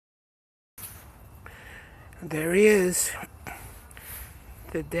There he is,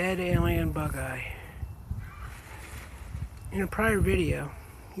 the dead alien Bugeye. In a prior video,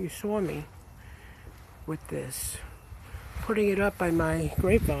 you saw me with this, putting it up by my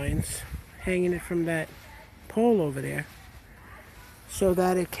grapevines, hanging it from that pole over there, so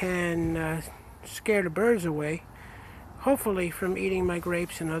that it can scare the birds away, hopefully from eating my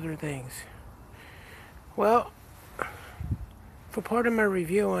grapes and other things. Well, for part of my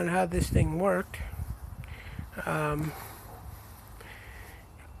review on how this thing worked,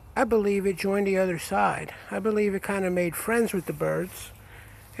 I believe it joined the other side. I believe it kind of made friends with the birds,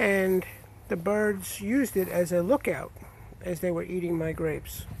 and the birds used it as a lookout as they were eating my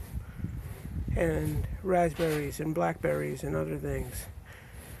grapes and raspberries and blackberries and other things.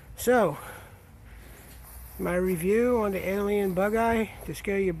 So, my review on the alien Bugeye to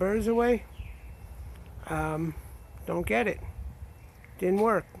scare your birds away, don't get it. Didn't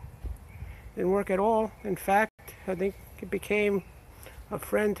work. Didn't work at all. In fact, I think it became a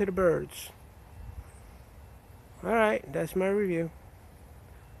friend to the birds. Alright, that's my review.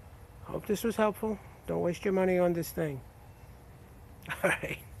 Hope this was helpful. Don't waste your money on this thing.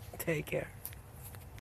 Alright, take care.